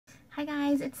Hi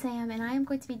guys, it's Sam and I am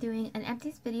going to be doing an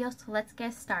empties video, so let's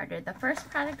get started. The first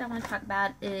product I want to talk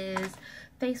about is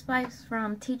face wipes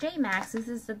from tjmaxx. This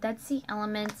is the Dead Sea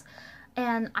Elements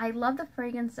and I love the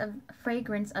fragrance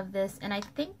of this, and I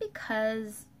think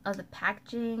because of the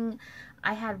packaging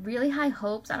I had really high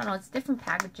hopes. I don't know, it's different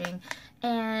packaging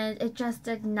and it just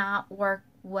did not work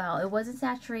well. It wasn't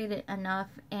saturated enough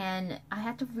and I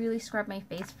had to really scrub my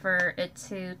face for it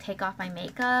to take off my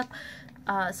makeup.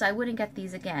 So I wouldn't get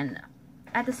these again.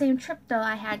 At the same trip though,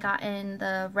 I had gotten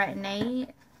the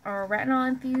retinol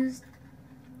infused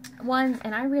ones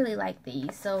and I really like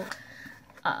these. So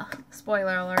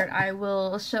spoiler alert, I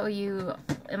will show you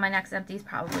in my next empties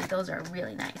probably. Those are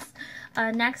really nice.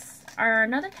 Next are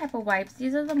another type of wipes.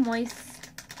 These are the moist,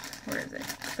 where is it?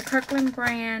 The Kirkland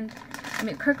brand.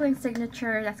 Kirkland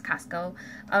Signature, that's Costco.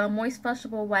 Moist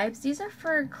flushable wipes. These are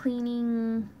for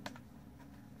cleaning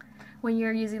when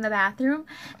you're using the bathroom,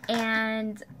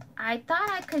 and I thought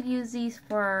I could use these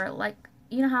for, like,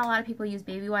 you know how a lot of people use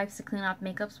baby wipes to clean off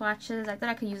makeup swatches? I thought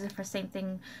I could use it for same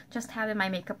thing, just have in my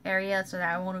makeup area so that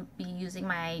I won't be using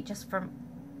my just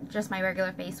my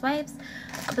regular face wipes.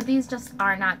 But these just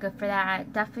are not good for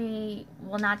that. Definitely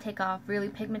will not take off really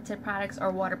pigmented products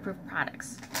or waterproof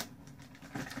products.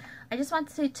 I just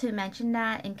wanted to mention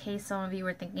that in case some of you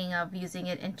were thinking of using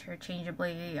it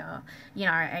interchangeably, you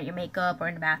know, at your makeup or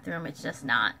in the bathroom. It's just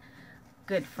not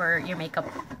good for your makeup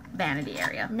vanity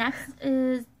area. Next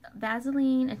is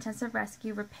Vaseline Intensive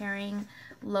Rescue Repairing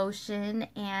Lotion,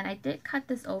 and I did cut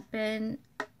this open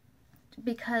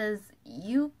because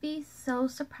you'd be so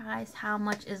surprised how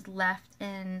much is left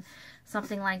in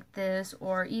something like this,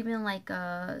 or even like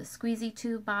a squeezy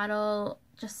tube bottle.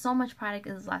 Just so much product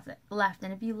is left,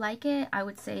 and if you like it, I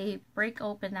would say break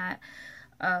open that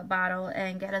bottle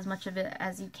and get as much of it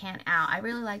as you can out. I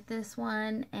really like this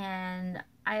one, and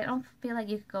I don't feel like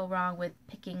you could go wrong with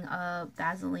picking a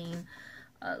Vaseline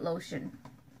lotion.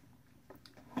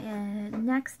 And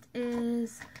next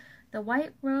is the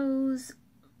White Rose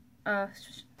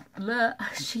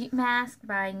sheet mask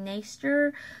by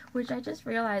Naisture, which I just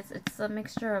realized it's a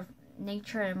mixture of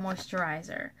nature and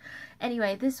moisturizer.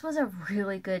 Anyway, this was a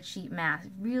really good sheet mask,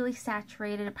 really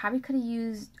saturated. I probably could have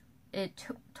used it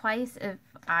twice if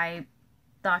I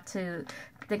thought to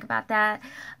think about that.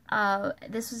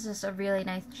 This was just a really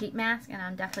nice sheet mask, and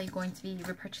I'm definitely going to be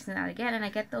repurchasing that again, and I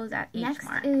get those at hmart. Next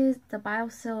is the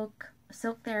Biosilk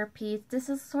Silk Therapy. This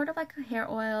is sort of like a hair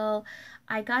oil.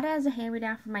 I got it as a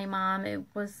hand-me-down from my mom.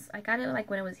 I got it like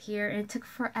when it was here, and it took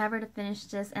forever to finish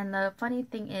this. And the funny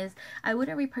thing is, I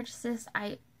wouldn't repurchase this.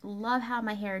 I love how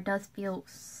my hair does feel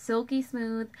silky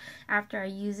smooth after I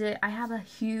use it. I have a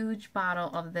huge bottle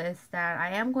of this that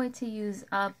I am going to use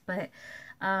up, but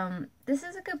this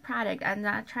is a good product. I'm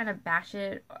not trying to bash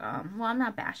it. Well, I'm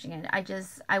not bashing it.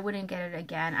 I wouldn't get it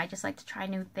again. I just like to try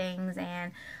new things,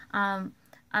 and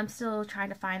I'm still trying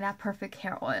to find that perfect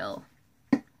hair oil.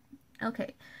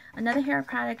 Okay, another hair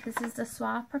product. This is the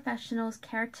Suave Professional's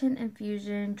Keratin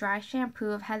Infusion Dry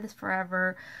Shampoo. I've had this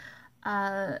forever.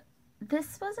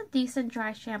 This was a decent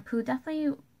dry shampoo.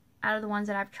 Definitely out of the ones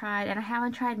that I've tried, and I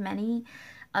haven't tried many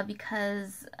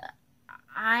because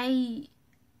I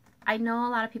know a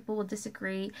lot of people will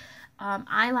disagree.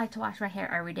 I like to wash my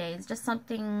hair every day. It's just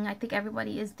something, I think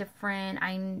everybody is different.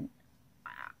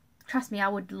 Trust me, I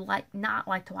would not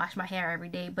like to wash my hair every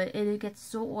day, but it gets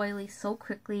so oily so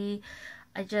quickly.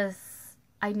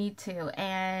 I need to,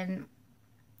 and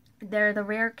they're the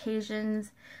rare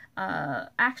occasions.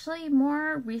 Actually,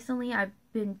 more recently, I've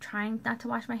been trying not to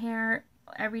wash my hair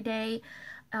every day,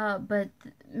 but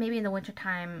maybe in the winter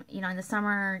time, you know, in the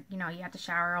summer, you know, you have to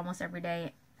shower almost every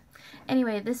day.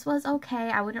 Anyway, this was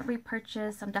okay. I wouldn't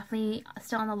repurchase. I'm definitely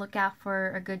still on the lookout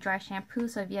for a good dry shampoo,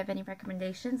 so if you have any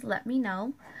recommendations, let me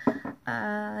know.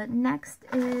 Next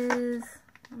is,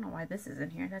 I don't know why this is in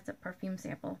here. That's a perfume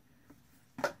sample.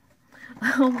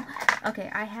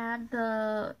 Okay, I have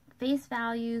the Face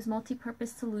Values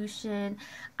Multipurpose Solution.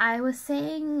 I was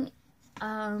saying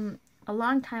a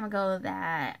long time ago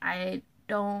that I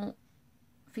don't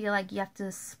feel like you have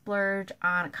to splurge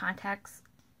on a contacts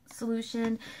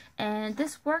solution, and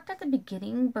this worked at the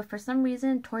beginning, but for some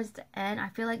reason towards the end I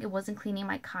feel like it wasn't cleaning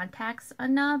my contacts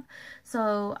enough,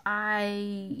 so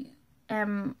I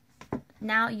am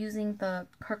now using the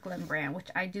Kirkland brand, which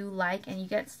I do like, and you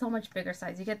get so much bigger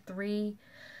size. You get 3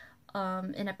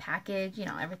 in a package. You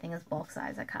know, everything is bulk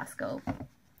size at Costco,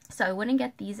 so I wouldn't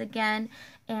get these again.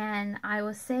 And I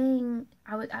was saying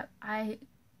I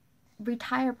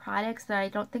retire products, but I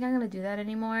don't think I'm going to do that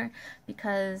anymore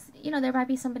because, you know, there might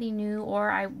be somebody new, or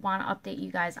I want to update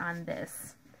you guys on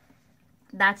this.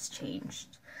 That's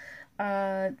changed.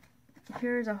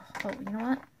 Here's a, oh, you know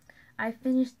what? I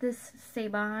finished this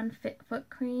Sabon foot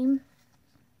cream.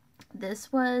 This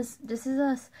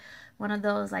is one of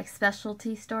those like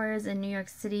specialty stores in New York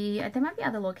City. There might be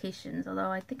other locations,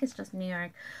 although I think it's just New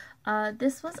York.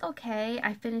 This was okay.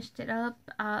 I finished it up.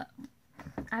 I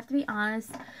have to be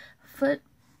honest,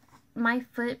 my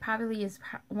foot probably is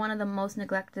one of the most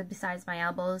neglected, besides my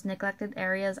elbows, neglected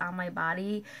areas on my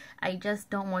body. I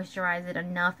just don't moisturize it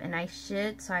enough, and I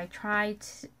should. So I tried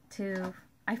to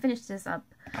I finished this up,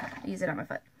 use it on my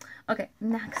foot. Okay,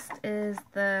 next is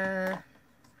the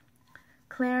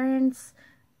Clarins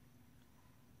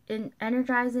in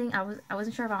energizing. I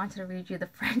wasn't sure if I wanted to read you the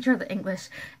French or the English.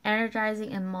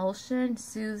 Energizing emulsion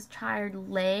soothes tired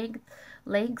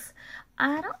legs.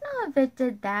 I don't know if it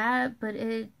did that, but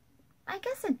I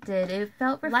guess it did. It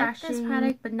felt refreshing. Like this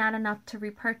product, but not enough to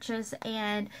repurchase.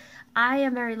 And I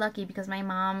am very lucky because my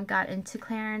mom got into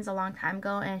Clarins a long time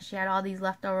ago, and she had all these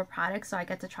leftover products, so I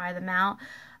get to try them out.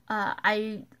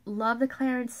 I love the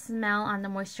Clarins smell on the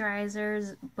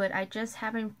moisturizers, but I just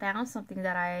haven't found something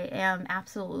that I am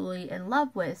absolutely in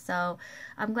love with. So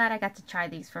I'm glad I got to try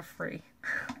these for free.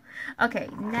 Okay,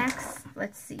 next,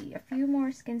 let's see. A few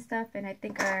more skin stuff, and I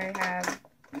think I have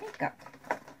makeup.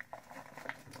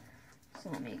 So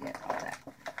let me get all that.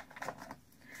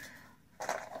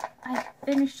 I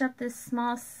finished up this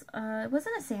small, it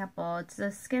wasn't a sample, it's a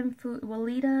Skinfood,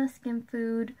 Weleda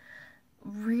Skinfood,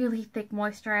 really thick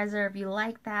moisturizer. If you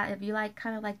like that, if you like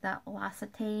kind of like the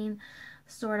L'Occitane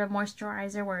sort of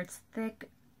moisturizer where it's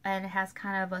thick and it has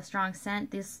kind of a strong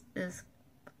scent, this is,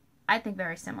 I think,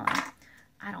 very similar.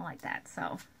 I don't like that,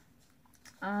 so.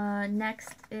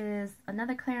 Next is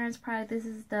another Clarins product. This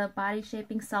is the Body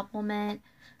Shaping Supplement.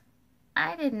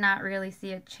 I did not really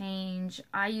see a change.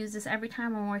 I use this every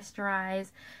time I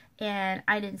moisturize, and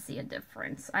I didn't see a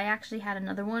difference. I actually had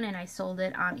another one, and I sold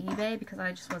it on eBay because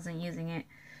I just wasn't using it.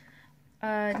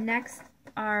 Next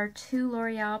are two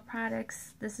L'Oreal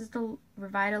products. This is the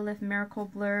Revitalift Miracle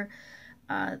Blur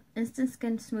Instant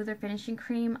Skin Smoother Finishing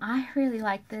Cream. I really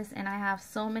like this, and I have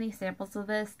so many samples of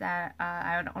this that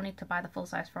I don't need to buy the full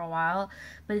size for a while,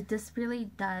 but this really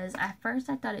does. At first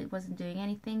I thought it wasn't doing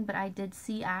anything, but I did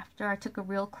see after I took a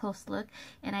real close look,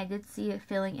 and I did see it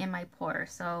filling in my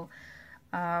pores. So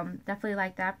definitely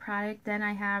like that product. Then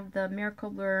I have the Miracle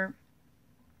Blur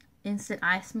Instant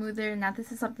Eye Smoother. Now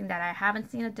this is something that I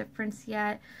haven't seen a difference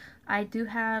yet. I do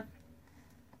have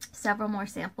several more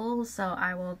samples, so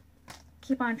I will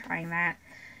keep on trying that.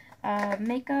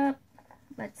 Makeup,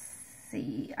 let's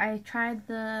see. I tried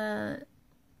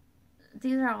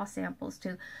these are all samples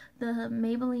too. The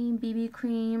Maybelline BB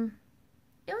cream.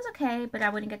 It was okay, but I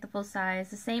wouldn't get the full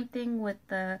size. The same thing with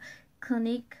the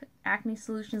Clinique Acne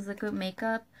Solutions Liquid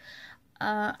Makeup.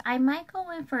 I might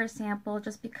go in for a sample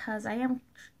just because I am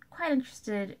quite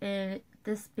interested in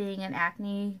this being an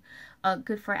acne,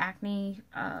 good for acne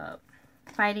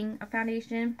fighting a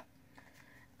foundation.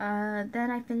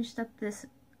 Then I finished up this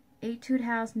Etude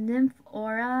House Nymph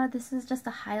Aura. This is just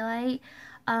a highlight.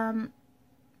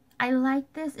 I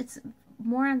like this. It's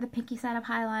more on the pinky side of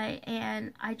highlight,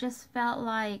 and I just felt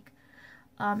like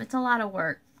it's a lot of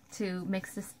work to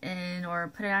mix this in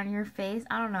or put it on your face.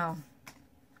 I don't know.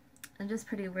 I'm just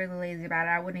really lazy about it.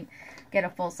 I wouldn't get a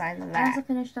full size of that. I also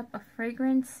finished up a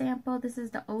fragrance sample. This is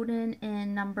the Odin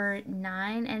in number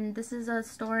 9, and this is a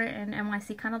store in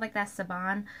NYC, kind of like that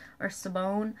Sabon or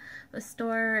Sabon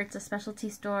store. It's a specialty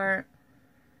store.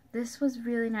 This was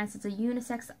really nice. It's a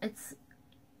unisex.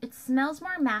 It smells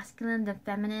more masculine than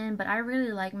feminine, but I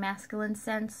really like masculine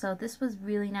scents, so this was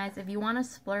really nice. If you want to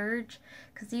splurge,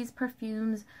 because these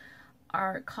perfumes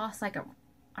cost like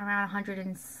around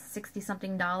 $160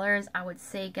 something, I would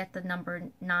say get the number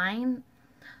 9.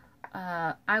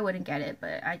 I wouldn't get it,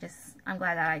 but I'm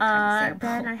glad that I tried the sample.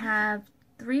 Then I have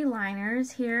 3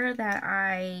 liners here that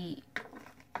I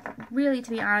really, to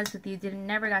be honest with you,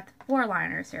 never got 4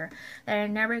 liners here that I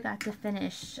never got to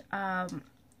finish.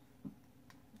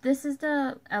 This is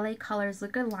the LA Colors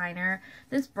Liquid Liner.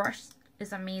 This brush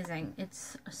is amazing.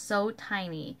 It's so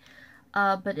tiny,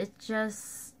 but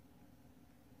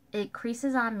it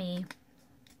creases on me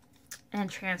and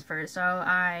transfers. So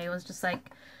I was just like,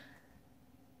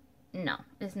 no,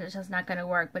 it's just not going to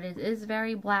work. But it is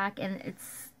very black, and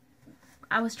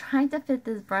I was trying to fit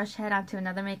this brush head onto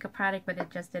another makeup product, but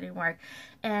it just didn't work.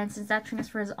 And since that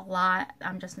transfers a lot,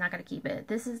 I'm just not going to keep it.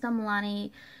 This is the Milani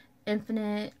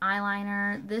Infinite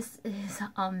Eyeliner. This is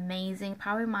amazing.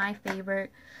 Probably my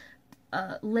favorite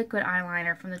liquid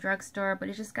eyeliner from the drugstore, but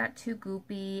it just got too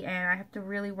goopy, and I have to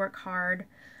really work hard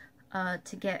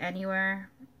to get any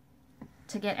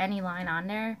line on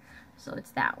there. So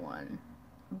it's that one.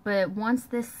 but once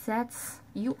this sets,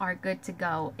 you are good to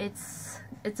go. It's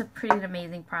a pretty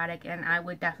amazing product, and I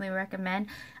would definitely recommend.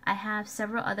 I have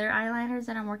several other eyeliners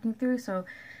that I'm working through, so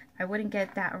I wouldn't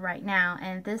get that right now.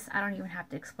 And this, I don't even have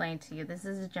to explain to you. This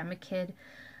is a Gemma Kid.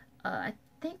 I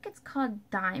think it's called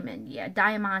Diamond. Yeah,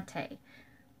 Diamante.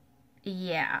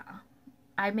 Yeah.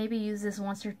 I maybe used this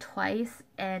once or twice,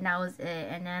 and that was it.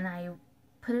 And then I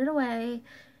put it away,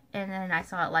 and then I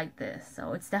saw it like this.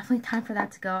 So it's definitely time for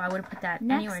that to go. I wouldn't put that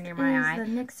anywhere near my eye. Next is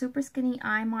the NYX Super Skinny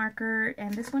Eye Marker,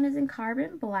 and this one is in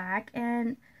Carbon Black,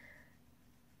 and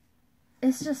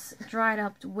it's just dried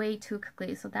up way too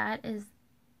quickly. So that is,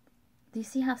 do you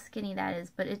see how skinny that is?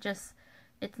 But it's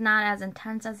not as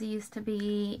intense as it used to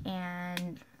be,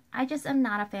 and I just am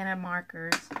not a fan of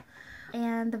markers.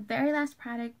 And the very last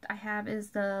product I have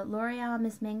is the L'Oreal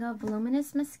Miss Mango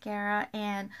Voluminous Mascara,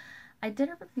 and I did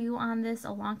a review on this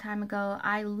a long time ago.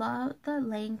 I love the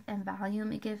length and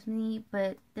volume it gives me,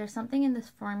 but there's something in this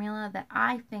formula that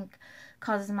I think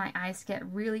causes my eyes to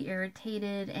get really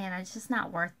irritated, and it's just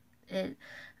not worth it,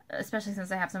 especially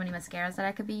since I have so many mascaras that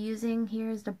I could be using.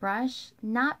 Here's the brush.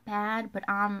 Not bad, but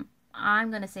I'm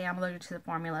going to say I'm allergic to the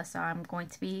formula, so I'm going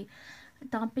to be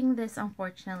dumping this,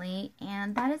 unfortunately.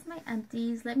 And that is my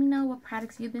empties. Let me know what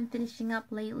products you've been finishing up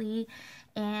lately,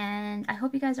 and I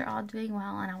hope you guys are all doing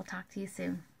well, and I will talk to you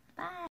soon. Bye.